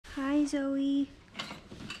Zoe.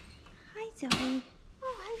 Hi, Zoe.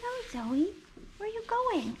 Oh, hello, Zoe. Where are you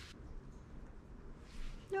going?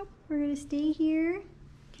 Nope, we're gonna stay here.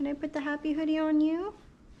 Can I put the happy hoodie on you?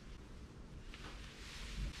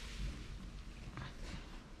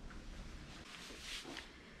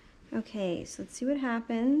 Okay, so let's see what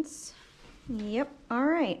happens. Yep, all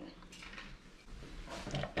right.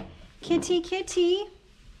 Kitty, kitty.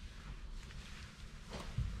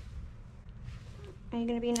 Are you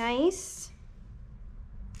gonna be nice?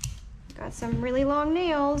 Got some really long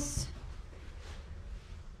nails.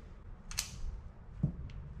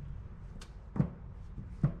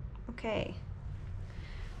 Okay,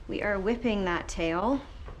 we are whipping that tail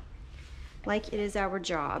like it is our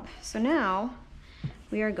job. So now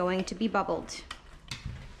we are going to be bubbled.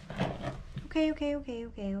 Okay, okay, okay,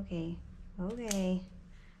 okay, okay, okay,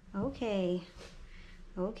 okay,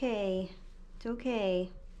 okay, it's okay.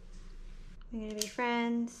 We're gonna be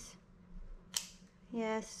friends.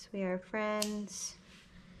 Yes, we are friends.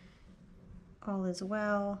 All is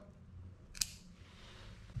well.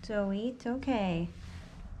 Zoe, it's okay.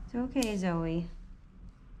 It's okay, Zoe.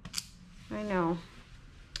 I know.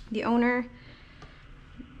 The owner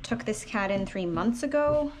took this cat in 3 months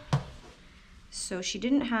ago, so she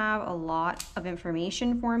didn't have a lot of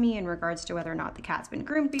information for me in regards to whether or not the cat's been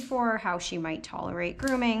groomed before, how she might tolerate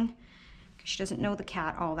grooming. She doesn't know the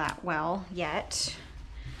cat all that well yet.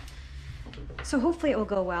 So hopefully it will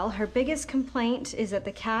go well. Her biggest complaint is that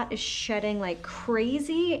the cat is shedding like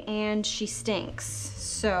crazy and she stinks.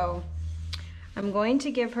 So I'm going to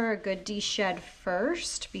give her a good de-shed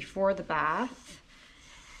first before the bath.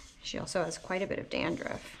 She also has quite a bit of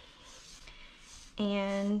dandruff.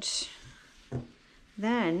 And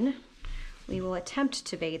then we will attempt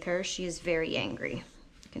to bathe her. She is very angry.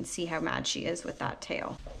 You can see how mad she is with that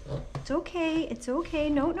tail. It's okay, it's okay.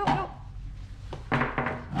 No, no, no.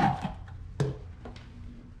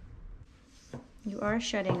 You are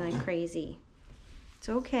shedding like crazy. It's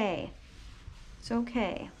okay. It's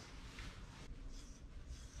okay.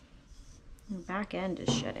 Your back end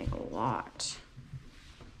is shedding a lot.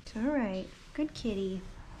 It's all right. Good kitty.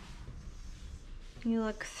 You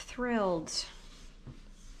look thrilled.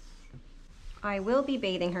 I will be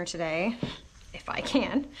bathing her today, if I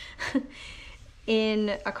can,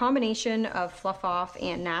 in a combination of Fluff Off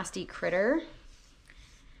and Nasty Critter.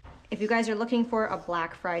 If you guys are looking for a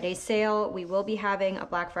Black Friday sale, we will be having a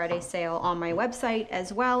Black Friday sale on my website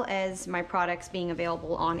as well as my products being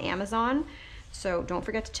available on Amazon. So don't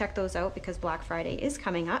forget to check those out because Black Friday is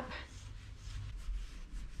coming up.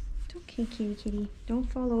 It's okay, kitty kitty. Don't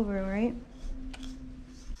fall over, all right?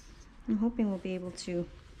 I'm hoping we'll be able to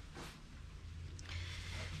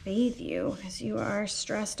bathe you as you are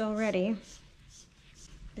stressed already.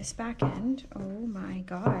 This back end, oh my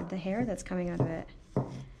God, the hair that's coming out of it.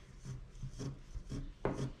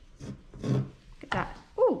 Look at that,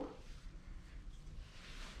 ooh.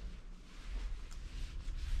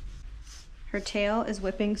 Her tail is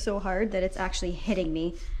whipping so hard that it's actually hitting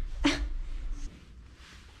me.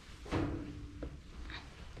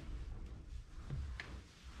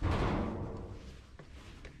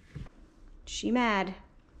 She mad.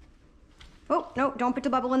 Oh, no, don't put the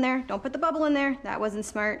bubble in there. Don't put the bubble in there. That wasn't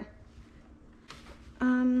smart.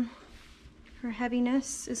 Her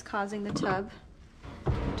heaviness is causing the tub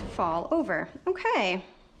to fall over. Okay.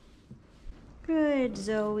 Good,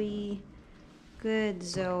 Zoe. Good,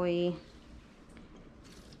 Zoe.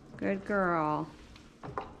 Good girl.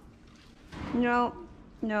 No,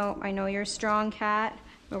 no, I know you're a strong cat,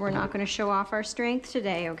 but we're not going to show off our strength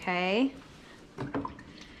today, okay?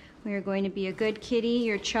 We are going to be a good kitty.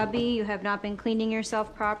 You're chubby. You have not been cleaning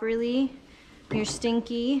yourself properly. You're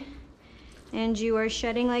stinky. And you are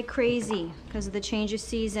shedding like crazy because of the change of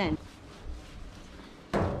season.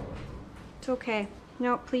 It's okay.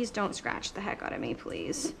 No, please don't scratch the heck out of me,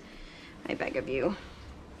 please. I beg of you.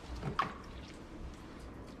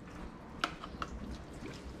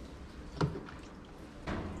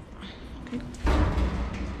 Good.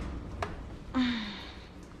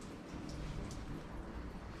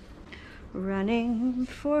 Running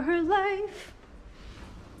for her life.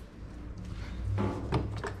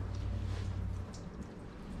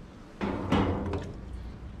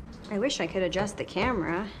 I wish I could adjust the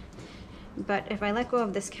camera, but if I let go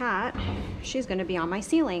of this cat, she's gonna be on my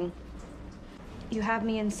ceiling. You have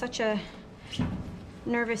me in such a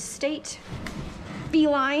nervous state,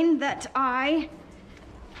 feline, that I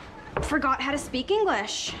forgot how to speak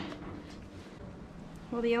English.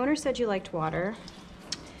 Well, the owner said you liked water.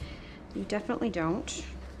 You definitely don't.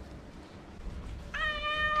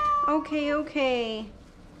 Okay, okay.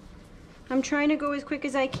 I'm trying to go as quick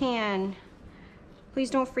as I can. Please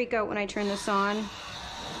don't freak out when I turn this on.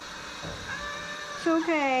 It's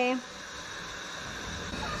okay.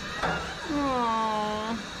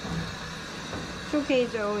 Aww. It's okay,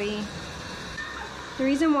 Zoe. The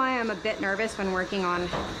reason why I'm a bit nervous when working on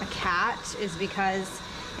a cat is because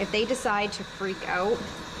if they decide to freak out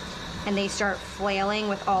and they start flailing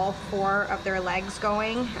with all 4 of their legs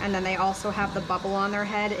going, and then they also have the bubble on their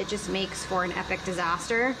head, it just makes for an epic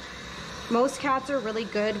disaster. Most cats are really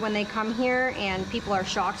good when they come here, and people are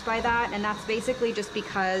shocked by that, and that's basically just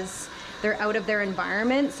because they're out of their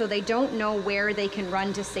environment, so they don't know where they can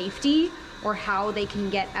run to safety or how they can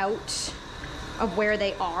get out of where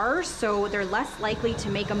they are, so they're less likely to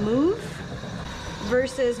make a move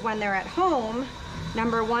versus when they're at home.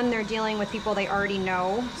 Number one, they're dealing with people they already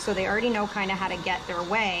know, so they already know kind of how to get their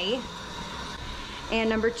way. And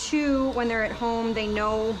number two, when they're at home, they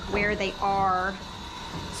know where they are,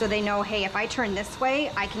 so they know, hey, if I turn this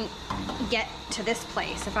way, I can get to this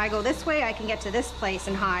place. If I go this way, I can get to this place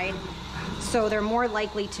and hide. So they're more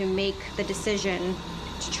likely to make the decision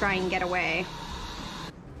to try and get away.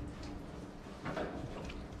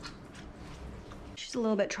 She's a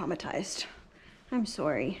little bit traumatized. I'm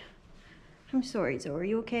sorry. I'm sorry, Zoe. Are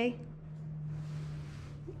you okay?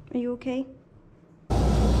 Are you okay?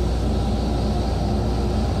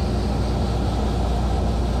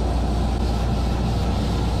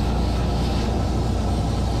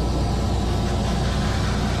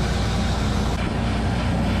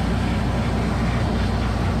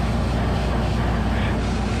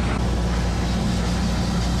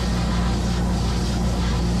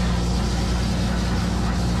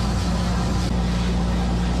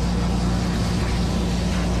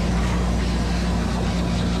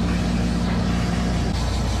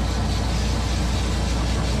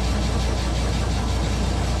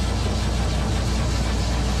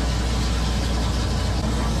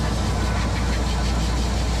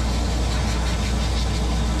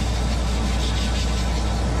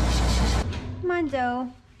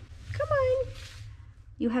 Zoe. Come on.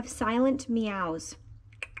 You have silent meows.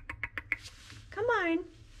 Come on.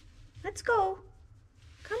 Let's go.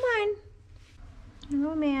 Come on.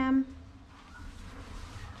 Hello, ma'am.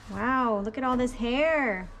 Wow, look at all this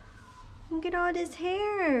hair. Look at all this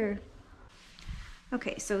hair.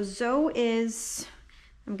 Okay, so Zoe is,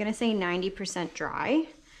 I'm gonna say 90% dry.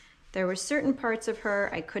 There were certain parts of her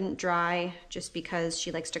I couldn't dry just because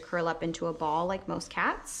she likes to curl up into a ball like most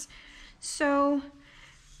cats. So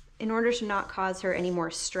in order to not cause her any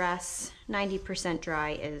more stress, 90%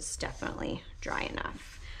 dry is definitely dry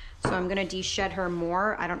enough. So I'm gonna de-shed her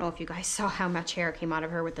more. I don't know if you guys saw how much hair came out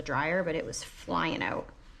of her with the dryer, but it was flying out.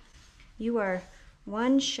 You are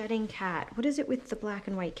one shedding cat. What is it with the black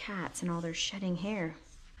and white cats and all their shedding hair?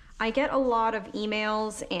 I get a lot of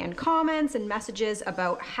emails and comments and messages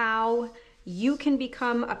about how you can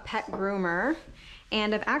become a pet groomer.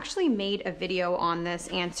 And I've actually made a video on this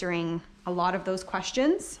answering a lot of those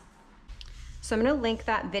questions. So I'm gonna link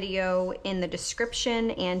that video in the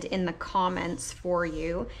description and in the comments for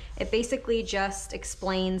you. It basically just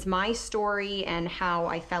explains my story and how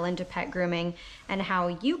I fell into pet grooming and how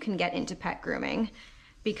you can get into pet grooming,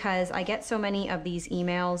 because I get so many of these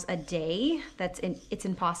emails a day that it's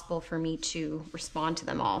impossible for me to respond to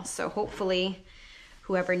them all. So hopefully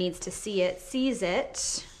whoever needs to see it sees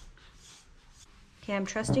it. Okay, I'm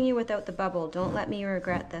trusting you without the bubble. Don't let me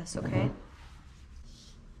regret this, okay?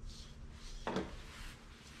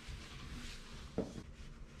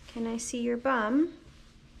 Can I see your bum?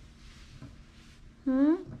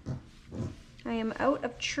 I am out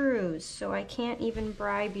of chews, so I can't even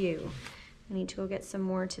bribe you. I need to go get some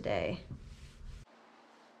more today.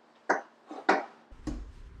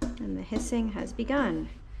 And the hissing has begun.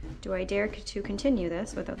 Do I dare to continue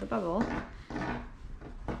this without the bubble?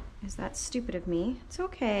 Is that stupid of me? It's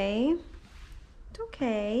okay. It's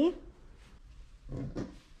okay.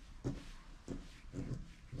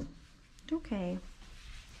 It's okay.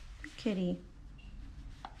 Good kitty.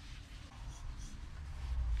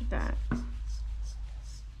 Look at that.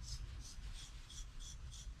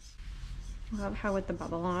 I love how with the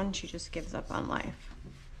bubble on, she just gives up on life.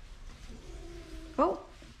 Oh,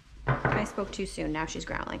 I spoke too soon. Now she's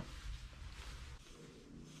growling.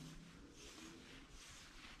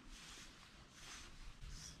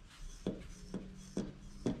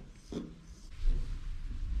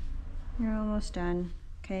 You're almost done,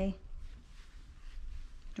 okay?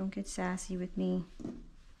 Don't get sassy with me.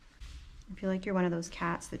 I feel like you're one of those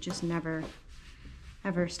cats that just never,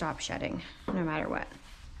 ever stop shedding, no matter what.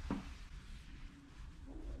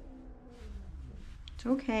 It's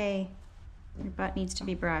okay. Your butt needs to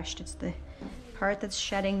be brushed. It's the part that's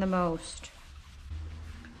shedding the most.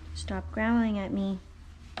 Stop growling at me.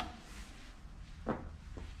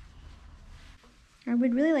 I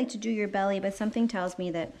would really like to do your belly, but something tells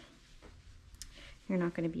me that you're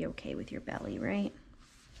not going to be okay with your belly, right?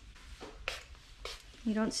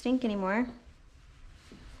 You don't stink anymore,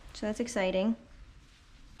 so that's exciting.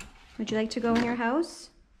 Would you like to go in your house?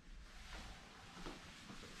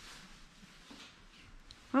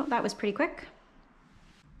 Well, that was pretty quick.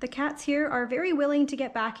 The cats here are very willing to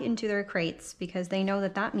get back into their crates because they know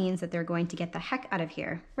that that means that they're going to get the heck out of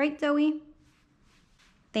here. Right, Zoe?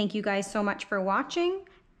 Thank you guys so much for watching.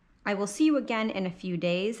 I will see you again in a few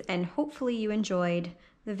days, and hopefully you enjoyed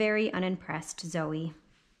the very unimpressed Zoe.